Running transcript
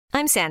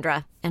I'm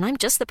Sandra, and I'm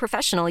just the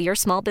professional your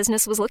small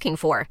business was looking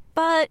for.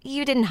 But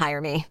you didn't hire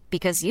me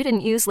because you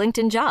didn't use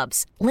LinkedIn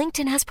Jobs.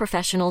 LinkedIn has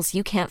professionals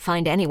you can't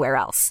find anywhere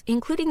else,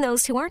 including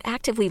those who aren't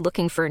actively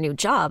looking for a new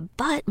job,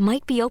 but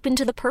might be open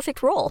to the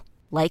perfect role,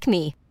 like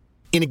me.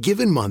 In a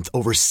given month,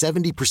 over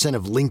 70%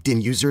 of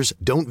LinkedIn users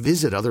don't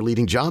visit other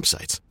leading job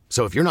sites.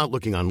 So if you're not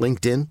looking on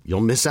LinkedIn,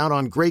 you'll miss out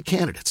on great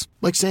candidates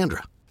like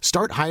Sandra.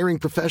 Start hiring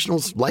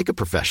professionals like a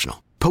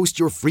professional. Post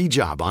your free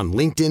job on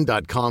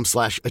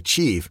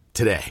linkedin.com/achieve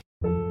today.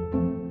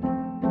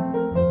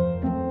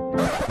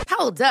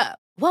 Hold up.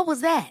 What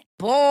was that?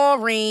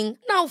 Boring.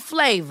 No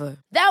flavor.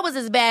 That was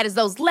as bad as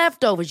those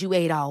leftovers you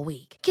ate all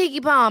week.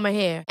 Keke Palmer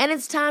here. And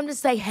it's time to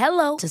say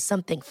hello to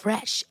something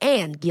fresh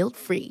and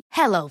guilt-free.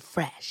 Hello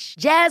Fresh.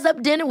 Jazz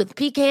up dinner with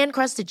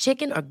pecan-crusted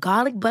chicken or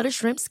garlic butter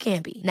shrimp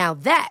scampi. Now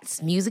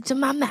that's music to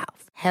my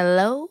mouth.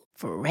 Hello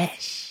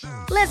Fresh.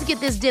 Let's get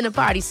this dinner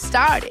party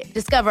started.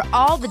 Discover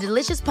all the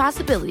delicious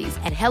possibilities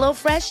at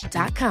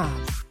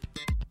hellofresh.com.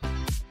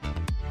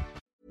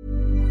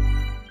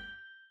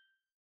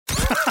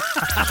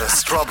 The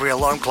Strawberry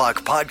Alarm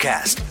Clock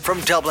Podcast from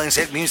Dublin's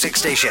hit music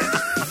station,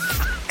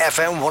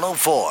 FM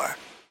 104.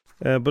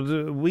 But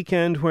a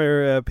weekend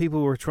where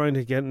people were trying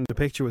to get in the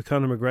picture with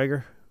Conor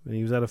McGregor when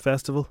he was at a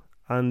festival,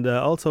 and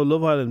also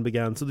Love Island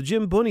began. So the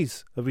Gym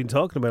Bunnies have been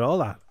talking about all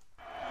that.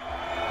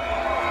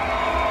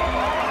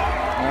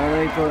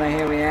 Alright, brother,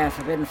 here we are.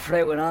 Forbidden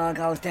fruit and all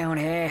goes down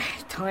here.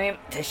 Time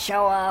to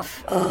show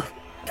off the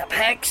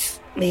pecs,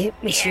 me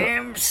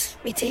arms.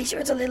 Me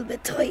t-shirt's a little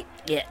bit tight.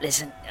 Yeah,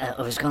 listen,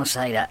 I was going to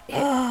say that.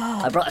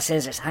 Yeah. I brought the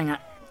scissors. Hang on.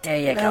 There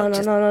you go.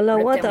 No.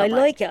 What? I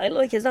like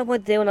it. It's not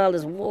what doing all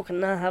this work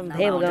and not having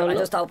people going. I'm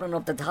just opening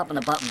up the top and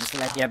the bottom just to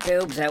let your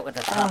boobs out with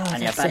the top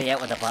and your belly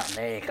out with the bottom.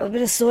 There you go. A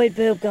bit of side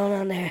boob going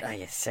on there. Oh,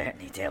 you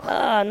certainly do.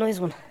 Nice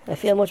one. I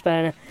feel much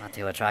better now. Not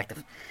too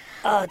attractive.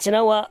 Do you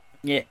know what?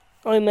 Yeah.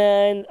 I'm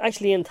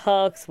actually in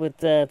talks with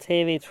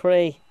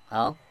TV3.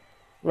 Oh?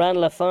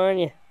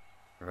 Randall-a-Farnia.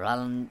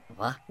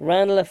 What?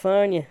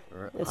 Randall-a-Farnia.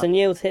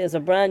 It's a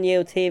brand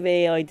new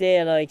TV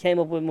idea that I came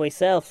up with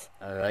myself.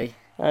 Alright.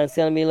 And it's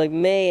going to be like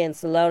me and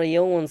a lot of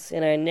young ones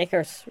in our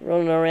knickers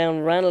running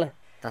around Ranelagh.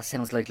 That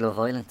sounds like Love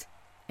Island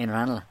in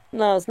Ranelagh.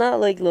 No, it's not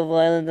like Love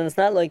Island and it's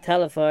not like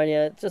California.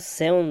 It just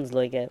sounds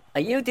like it.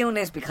 Are you doing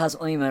this because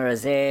I'm a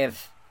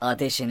reserve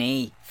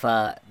auditionee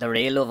for the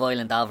real Love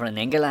Island over in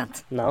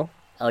England? No.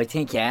 I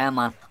think you are,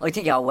 man. I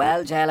think you're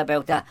well jail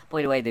about that.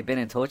 By the way, they've been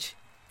in touch.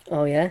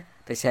 Oh, yeah?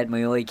 They said my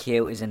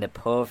IQ is in the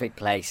perfect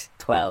place.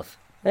 12.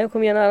 How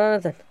come you're not on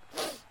it then?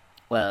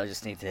 Well, I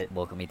just need to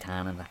work on me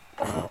tan and that.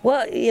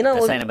 What? You know...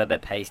 They're saying I'm a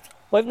bit pasty.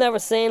 I've never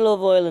seen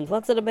Love Island.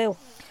 What's it about?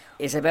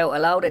 It's about a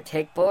load of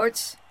tick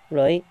boards.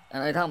 Right.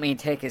 And I don't mean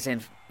tick as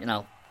in,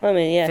 I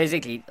mean, yeah.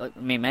 physically. I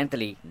mean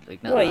mentally.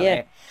 Like, not right, yeah.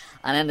 There.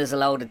 And then there's a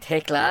load of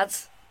tick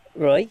lads.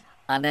 Right.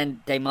 And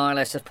then they more or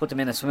less just put them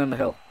in a swimming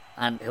pool.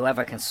 And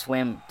whoever can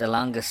swim the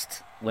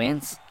longest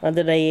wins. And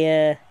do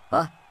they...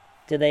 What?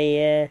 Do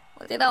they...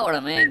 Well, you know what I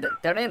mean.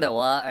 They're in the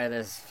water.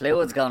 There's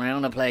fluids going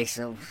around the place.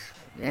 So,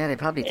 yeah, they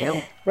probably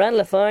do.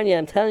 Randall-a-Farnia,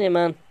 I'm telling you,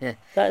 man. Yeah.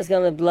 That is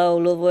going to blow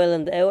Love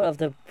Island out of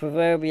the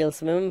proverbial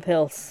swimming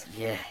pools.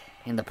 Yeah,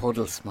 in the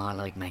puddles, more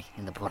like me.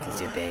 In the puddles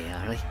you'd be,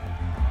 alright?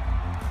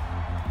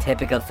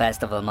 Typical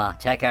festival, ma.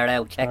 Check her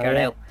out, check her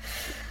out.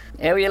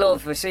 How you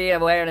love? I see you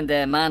wearing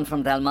the Man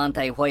from Del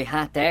Monte white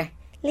hat there.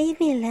 Leave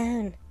me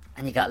alone.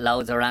 And you got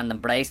loads of random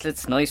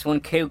bracelets. Nice one,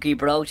 kooky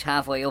brooch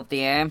halfway up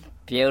the arm.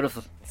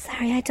 Beautiful.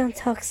 Sorry, I don't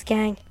talk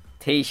sgang.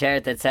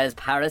 T-shirt that says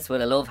Paris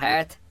with a love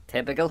heart.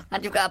 Typical.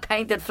 And you've got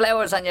painted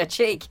flowers on your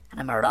cheek. And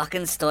a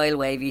Moroccan style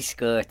wavy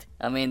skirt.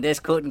 I mean, this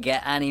couldn't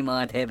get any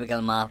more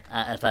typical, ma,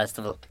 at a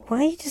festival. Why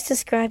are you just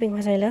describing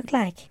what I look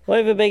like? I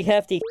have a big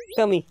hefty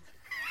on me.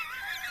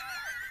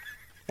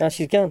 Oh,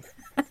 she's gone.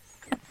 Sorry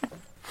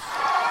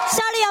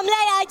I'm late,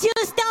 I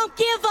just don't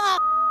give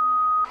up.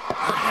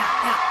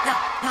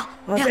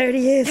 Oh, there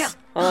he is.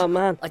 Oh,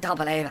 man. I don't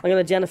believe it. I'm going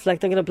to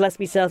genuflect. I'm going to bless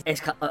myself. I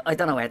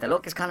don't know where to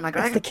look. It's Conor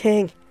McGregor. It's the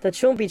king. The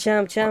chumpy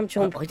chump.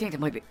 I think it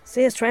might be.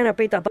 See his trainer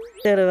beat that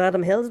out of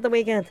Adam Hills at the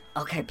weekend.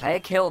 Okay, play a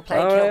kill.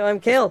 Alright, I'm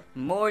kill.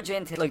 Merge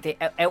into like the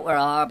outer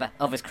orbit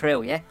of his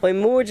crew, yeah? I'm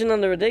merging on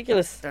the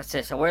ridiculous. That's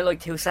it. So we're like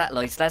two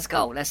satellites. Let's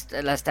go. Let's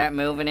start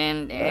moving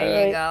in.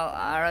 There you go.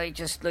 Alright,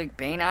 just like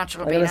be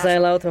natural. I'm going to say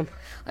hello to him.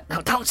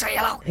 No, don't say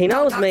hello. He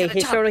knows me.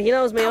 He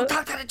knows me. Don't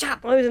talk to the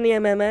chap. I was in the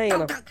MMA, you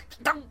know.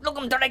 Don't look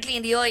him directly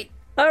in the eye.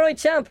 Alright,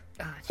 champ.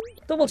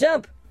 Double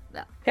champ.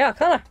 No. Here,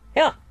 Conor.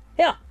 Here.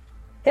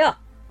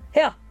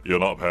 You're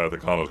not part of the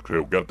Conor's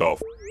crew. Get the out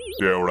of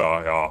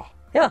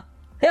here.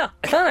 Here,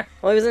 Conor.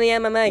 I was in the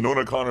MMA. None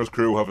of Conor's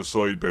crew have a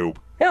side boob.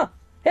 Here.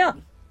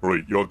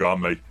 Right, you're gone,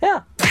 mate.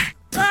 Here. Say it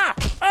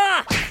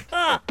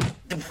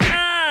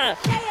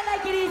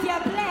like it is,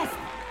 you're blessed.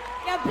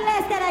 You're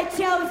blessed that I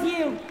chose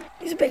you.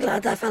 He's a big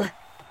lad, that fella.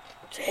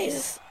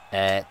 Jesus.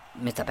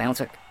 Mr.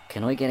 Bouncer,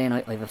 can I get in?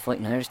 I have a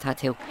Fighting Irish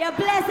tattoo. You're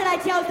blessed that I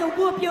chose to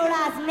whoop your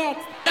ass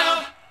next.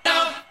 No,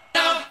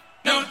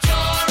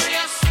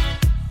 notorious.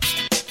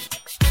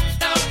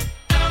 No,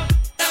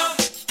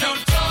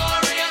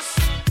 notorious.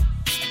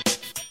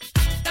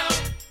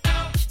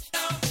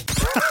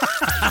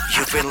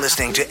 You've been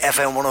listening to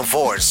FM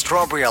 104's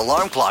Strawberry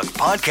Alarm Clock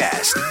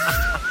podcast.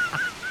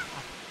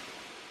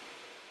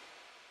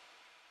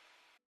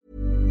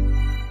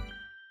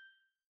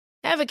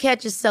 Ever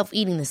catch yourself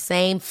eating the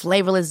same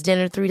flavorless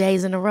dinner 3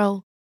 days in a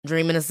row?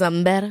 Dreaming of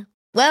something better?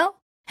 Well,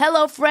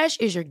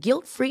 HelloFresh is your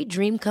guilt-free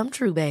dream come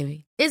true,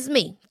 baby. It's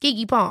me,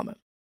 Keke Palmer.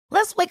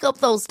 Let's wake up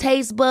those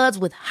taste buds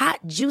with hot,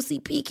 juicy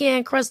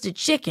pecan-crusted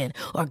chicken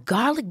or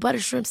garlic butter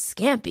shrimp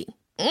scampi.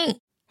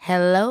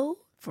 Hello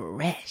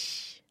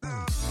Fresh.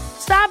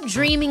 Stop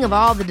dreaming of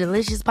all the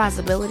delicious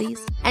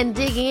possibilities and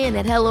dig in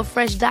at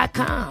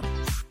HelloFresh.com.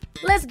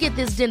 Let's get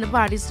this dinner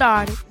party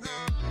started.